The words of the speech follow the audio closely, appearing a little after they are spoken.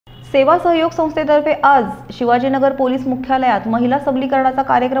सेवा सहयोग संस्थेतर्फे आज शिवाजीनगर पोलीस मुख्यालयात महिला सबलीकरणाचा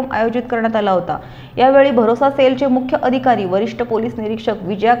कार्यक्रम आयोजित करण्यात आला होता। यावेळी भरोसा सेलचे मुख्य अधिकारी वरिष्ठ पोलीस निरीक्षक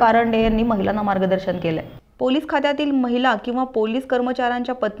विजया कारंडे यांनी महिलांना मार्गदर्शन केले। पोलीस खात्यातील महिला किंवा पोलीस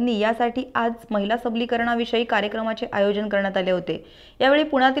कर्मचाऱ्यांच्या पत्नी यासाठी आज महिला सबलीकरणाविषयी कार्यक्रमाचे आयोजन करण्यात आले होते। यावेळी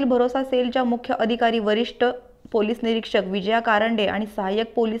पुण्यातील भरोसा सेलच्या मुख्य अधिकारी वरिष्ठ पोलीस निरीक्षक विजया कारंडे आणि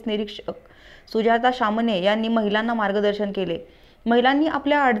सहाय्यक पोलीस निरीक्षक सुजाता शामने यांनी महिलांना मार्गदर्शन केले। महिलांनी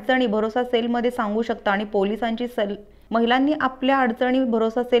आपल्या अडचणी भरोसा सेलमध्ये सांगू शकता आणि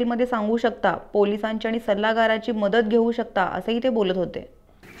पोलिसांची आणि सल्लागाराची मदत घेऊ शकता असेही ते बोलत होते।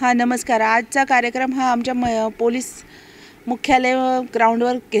 नमस्कार। आजचा कार्यक्रम हा आमच्या पोलीस मुख्यालय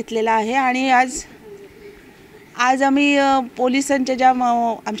ग्राउंडवर घेतलेला आहे आणि आज आम्ही पोलिसांच्या ज्या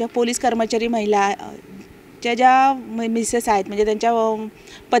आमच्या पोलीस कर्मचारी महिला ज्या मिसेस आहेत म्हणजे त्यांच्या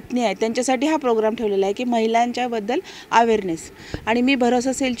पत्नी आहेत त्यांच्यासाठी हा प्रोग्राम ठेवलेला आहे की महिलांच्याबद्दल अवेअरनेस। आणि मी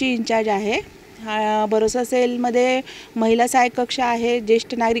भरोसा सेलची इंचार्ज आहे। भरोसा सेलमध्ये महिला सहाय्यक कक्ष आहे,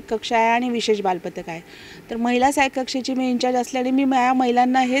 ज्येष्ठ नागरिक कक्ष आहे आणि विशेष बालपथक आहे। तर महिला सहाय्यक कक्षाची मी इंचार्ज असल्याने मी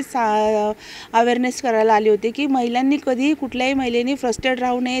महिलांना हेच अवेअरनेस करायला आली होती की महिलांनी कधीही कुठल्याही महिलेने फ्रस्ट्रेट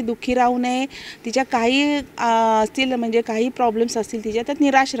राहू नये, दुःखी राहू नये, तिच्या काही असतील म्हणजे काही प्रॉब्लेम्स असतील तिच्या तर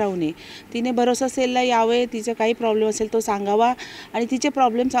निराश राहू नये। तिने भरोसा सेलला यावे, तिचा काही प्रॉब्लेम असेल तो सांगावा आणि तिचे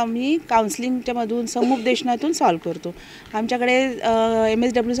प्रॉब्लेम्स आम्ही काउन्सिलिंगच्या मधून समुपदेशनातून सॉल्व्ह करतो। आमच्याकडे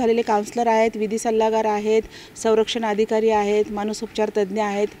MSW झालेले काउन्सलर आहेत, विधी सल्लागार आहेत, संरक्षण अधिकारी आहेत, मानसोपचार तज्ज्ञ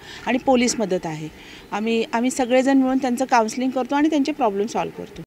आहेत आणि पोलीस मदत आहे। आम्ही सगळेजण मिळून त्यांचं काउन्सिलिंग करतो आणि त्यांचे प्रॉब्लेम सॉल्व्ह करतो।